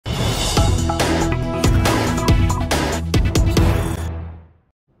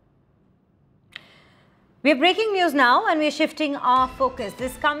We're breaking news now and we're shifting our focus.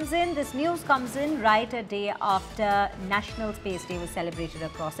 This news comes in right a day after National Space Day was celebrated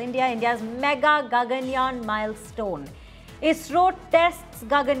across India. India's mega Gaganyaan milestone. ISRO tests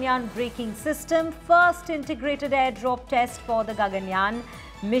Gaganyaan braking system. First integrated airdrop test for the Gaganyaan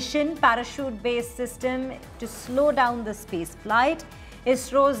mission, parachute-based system to slow down the space flight.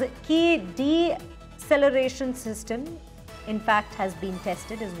 ISRO's key deceleration system, in fact, has been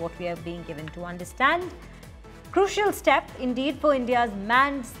tested, is what we are being given to understand. Crucial step indeed for India's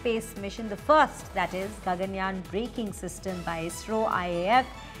manned space mission, the first, that is, Gaganyaan braking system by ISRO, IAF,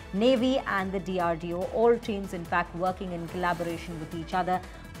 Navy and the DRDO, all teams in fact working in collaboration with each other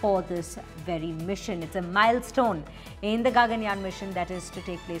for this very mission. It's a milestone in the Gaganyaan mission that is to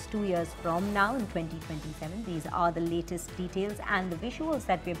take place 2 years from now in 2027. These are the latest details and the visuals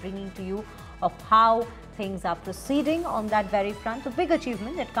that we're bringing to you of how things are proceeding on that very front. A big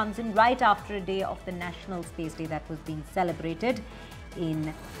achievement that comes in right after a day of the National Space Day that was being celebrated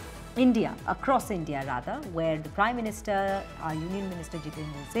in India, across India rather, where the Prime Minister, our Union Minister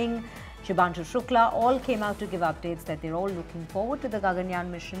Jitendra Singh, Shubhanshu Shukla all came out to give updates that they're all looking forward to the Gaganyaan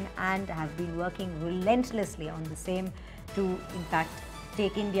mission and have been working relentlessly on the same to in fact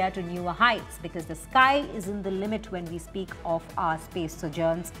take India to newer heights, because the sky isn't the limit when we speak of our space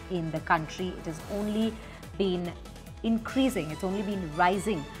sojourns in the country. It has only been increasing, it's only been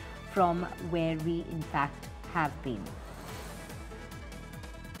rising from where we in fact have been.